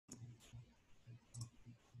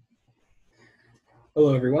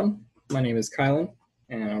Hello, everyone. My name is Kylan,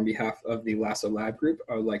 and on behalf of the LASSO Lab Group,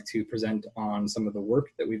 I would like to present on some of the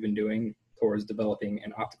work that we've been doing towards developing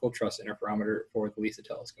an optical truss interferometer for the LISA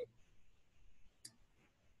telescope.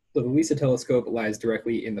 So the LISA telescope lies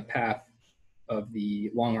directly in the path of the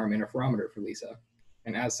long-arm interferometer for LISA,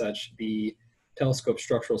 and as such, the telescope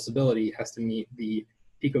structural stability has to meet the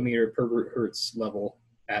picometer per root hertz level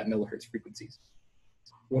at millihertz frequencies.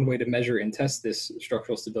 One way to measure and test this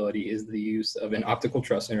structural stability is the use of an optical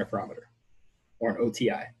truss interferometer, or an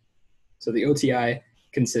OTI. So the OTI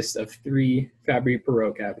consists of 3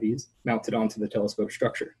 Fabry-Perot cavities mounted onto the telescope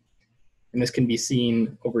structure. And this can be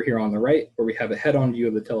seen over here on the right, where we have a head-on view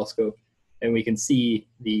of the telescope, and we can see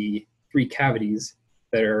the 3 cavities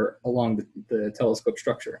that are along the telescope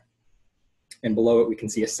structure. And below it, we can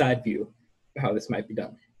see a side view of how this might be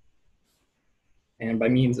done. And by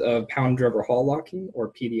means of Pound-Drever-Hall locking,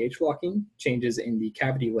 or PDH locking, changes in the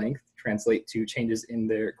cavity length translate to changes in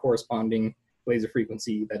their corresponding laser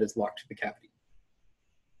frequency that is locked to the cavity.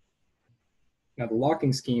 Now, the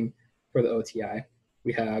locking scheme for the OTI,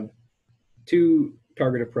 we have 2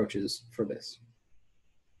 target approaches for this.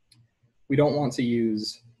 We don't want to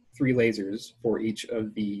use 3 lasers for each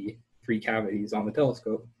of the 3 cavities on the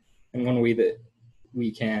telescope, and one way that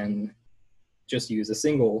we can just use a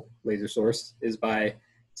single laser source is by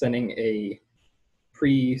sending a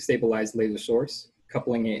pre-stabilized laser source,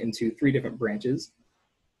 coupling it into 3 different branches.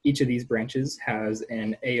 Each of these branches has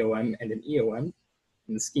an AOM and an EOM,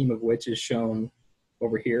 and the scheme of which is shown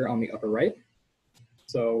over here on the upper right.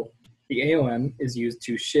 So the AOM is used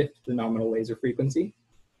to shift the nominal laser frequency,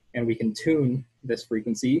 and we can tune this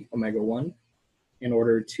frequency, omega 1, in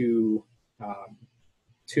order to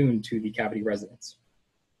tune to the cavity resonance.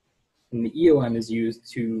 And the EOM is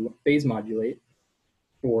used to phase modulate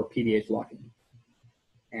for PDH locking.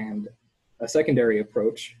 And a secondary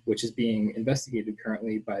approach, which is being investigated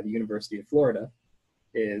currently by the University of Florida,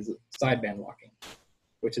 is sideband locking,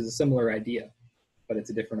 which is a similar idea, but it's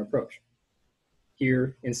a different approach.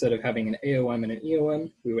 Here, instead of having an AOM and an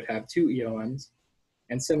EOM, we would have 2 EOMs.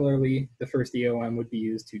 And similarly, the first EOM would be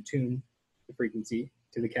used to tune the frequency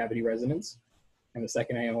to the cavity resonance, and the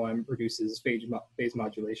second AOM produces phase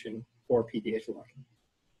modulation for PDH locking.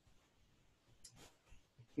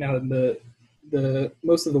 Now, the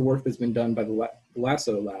most of the work that's been done by the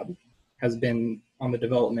LASSO lab has been on the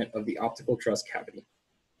development of the optical truss cavity.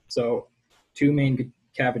 So 2 main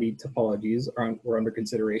cavity topologies were under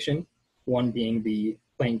consideration, one being the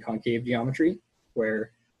plane concave geometry,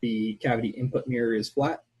 where the cavity input mirror is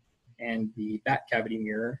flat, and the back cavity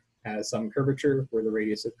mirror has some curvature where the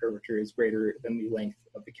radius of curvature is greater than the length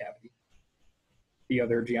of the cavity. The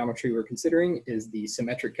other geometry we're considering is the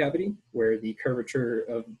symmetric cavity, where the curvature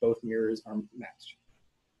of both mirrors are matched.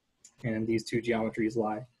 And these 2 geometries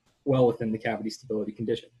lie well within the cavity stability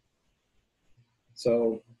condition.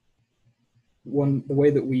 So the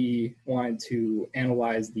way that we wanted to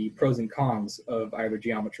analyze the pros and cons of either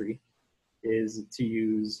geometry is to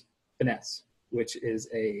use Finesse, which is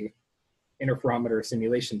a interferometer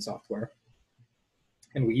simulation software.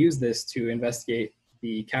 And we use this to investigate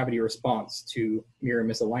the cavity response to mirror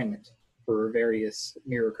misalignment for various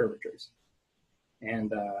mirror curvatures.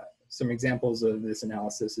 And some examples of this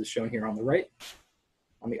analysis is shown here on the right.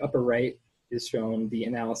 On the upper right is shown the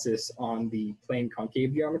analysis on the plane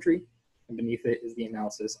concave geometry, and beneath it is the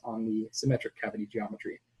analysis on the symmetric cavity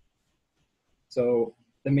geometry. So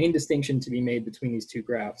the main distinction to be made between these 2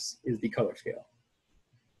 graphs is the color scale.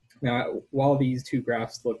 Now, while these 2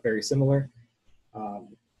 graphs look very similar,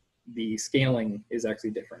 the scaling is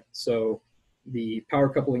actually different. So the power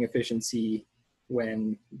coupling efficiency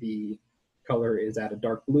when the color is at a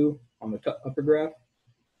dark blue on the upper graph,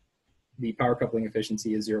 the power coupling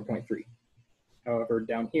efficiency is 0.3. However,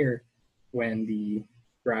 down here, when the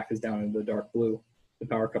graph is down in the dark blue, the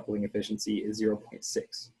power coupling efficiency is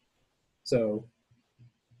 0.6. So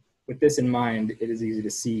with this in mind, it is easy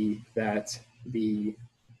to see that the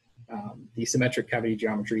symmetric cavity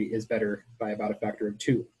geometry is better by about a factor of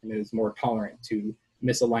 2, and it is more tolerant to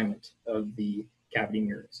misalignment of the cavity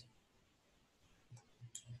mirrors.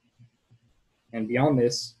 And beyond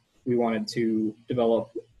this, we wanted to develop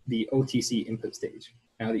the OTC input stage.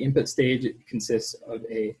 Now, the input stage consists of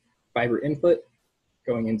a fiber input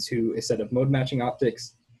going into a set of mode matching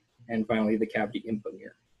optics, and finally the cavity input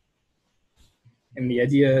mirror. And the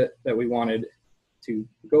idea that we wanted to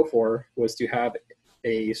go for was to have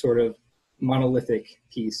a sort of monolithic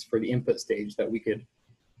piece for the input stage that we could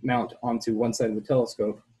mount onto one side of the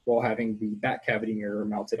telescope while having the back cavity mirror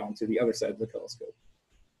mounted onto the other side of the telescope.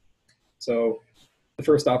 So the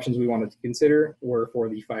first options we wanted to consider were for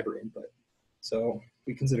the fiber input. So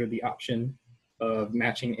we considered the option of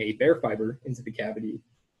matching a bare fiber into the cavity,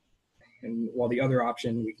 and while the other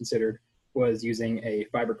option we considered was using a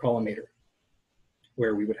fiber collimator,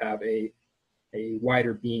 where we would have a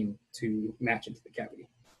wider beam to match into the cavity.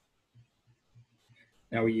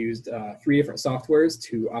 Now we used 3 different softwares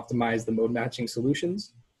to optimize the mode matching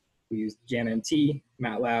solutions. We used JANMT,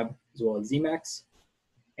 MATLAB, as well as Zemax.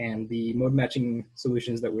 And the mode matching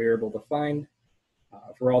solutions that we were able to find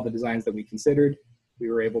for all the designs that we considered, we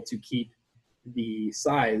were able to keep the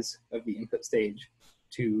size of the input stage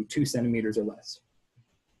to 2 centimeters or less.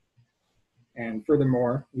 And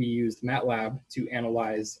furthermore, we used MATLAB to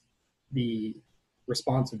analyze the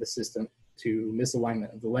response of the system to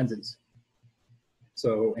misalignment of the lenses.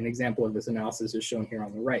 So an example of this analysis is shown here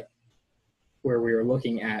on the right, where we are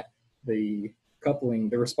looking at the coupling,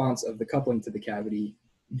 the response of the coupling to the cavity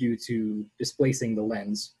due to displacing the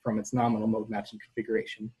lens from its nominal mode matching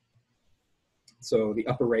configuration. So the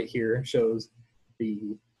upper right here shows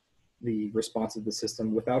the response of the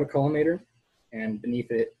system without a collimator, and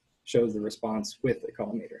beneath it shows the response with a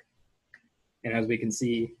collimator. And as we can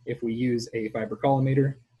see, if we use a fiber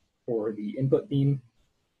collimator for the input beam,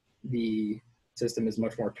 the system is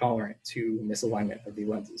much more tolerant to misalignment of the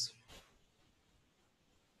lenses.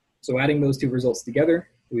 So adding those 2 results together,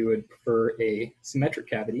 we would prefer a symmetric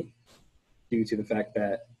cavity due to the fact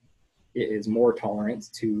that it is more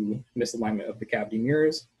tolerant to misalignment of the cavity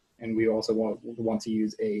mirrors, and we also want to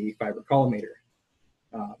use a fiber collimator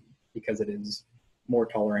because it is more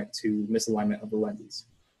tolerant to misalignment of the lenses.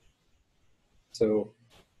 So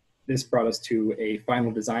this brought us to a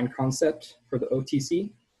final design concept for the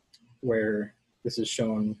OTC, where this is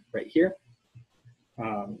shown right here.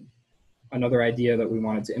 Another idea that we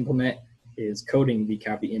wanted to implement is coating the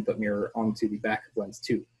cavity input mirror onto the back of lens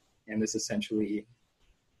 2. And this essentially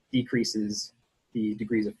decreases the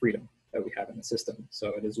degrees of freedom that we have in the system.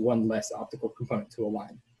 So it is one less optical component to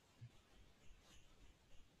align.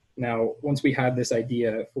 Now, once we had this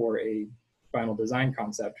idea for a final design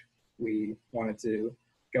concept, we wanted to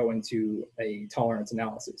go into a tolerance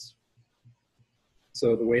analysis.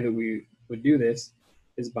 So the way that we would do this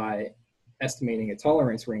is by estimating a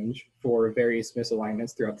tolerance range for various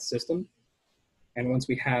misalignments throughout the system. And once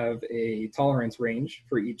we have a tolerance range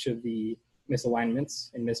for each of the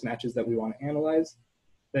misalignments and mismatches that we want to analyze,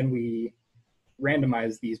 then we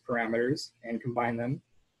randomize these parameters and combine them,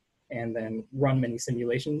 and then run many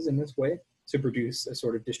simulations in this way to produce a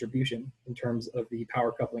sort of distribution in terms of the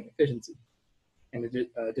power coupling efficiency. And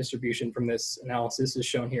the distribution from this analysis is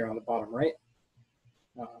shown here on the bottom right.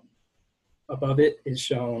 Above it is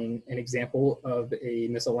shown an example of a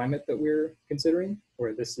misalignment that we're considering,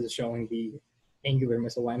 where this is showing the angular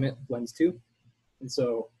misalignment of lens 2. And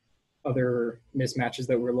so other mismatches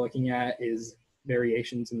that we're looking at is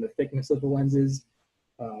variations in the thickness of the lenses,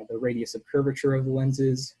 the radius of curvature of the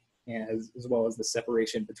lenses, as well as the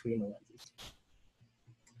separation between the lenses.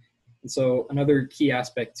 And so another key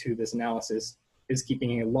aspect to this analysis is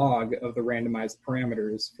keeping a log of the randomized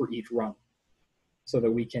parameters for each run, so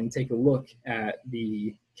that we can take a look at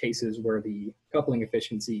the cases where the coupling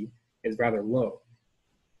efficiency is rather low.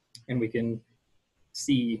 And we can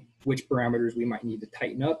see which parameters we might need to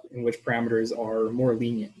tighten up and which parameters are more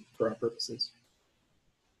lenient for our purposes.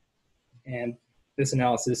 And this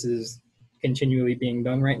analysis is continually being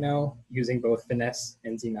done right now using both Finesse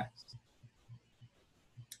and Zemax.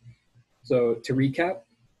 So to recap,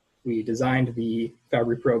 we designed the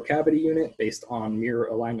Fabry-Perot cavity unit based on mirror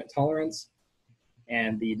alignment tolerance.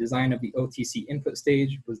 And the design of the OTC input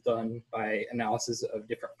stage was done by analysis of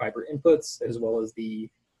different fiber inputs, as well as the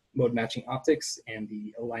mode matching optics and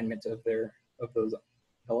the alignment of those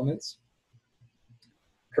elements.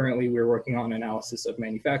 Currently, we're working on analysis of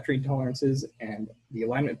manufacturing tolerances and the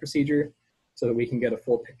alignment procedure so that we can get a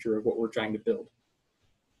full picture of what we're trying to build.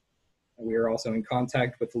 And we are also in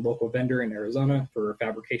contact with the local vendor in Arizona for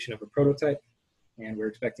fabrication of a prototype, and we're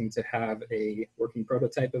expecting to have a working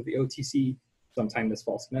prototype of the OTC sometime this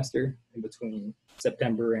fall semester, in between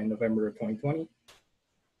September and November of 2020.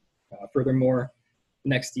 Furthermore,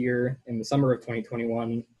 next year in the summer of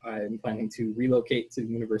 2021, I'm planning to relocate to the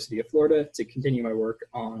University of Florida to continue my work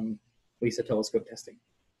on LISA telescope testing.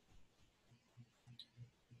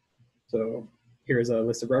 So here's a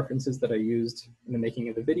list of references that I used in the making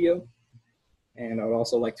of the video. And I would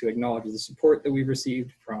also like to acknowledge the support that we've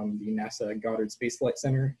received from the NASA Goddard Space Flight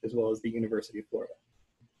Center, as well as the University of Florida.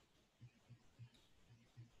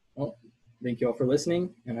 Well, thank you all for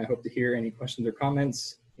listening, and I hope to hear any questions or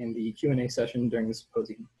comments in the Q&A session during the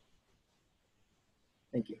symposium.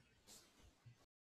 Thank you.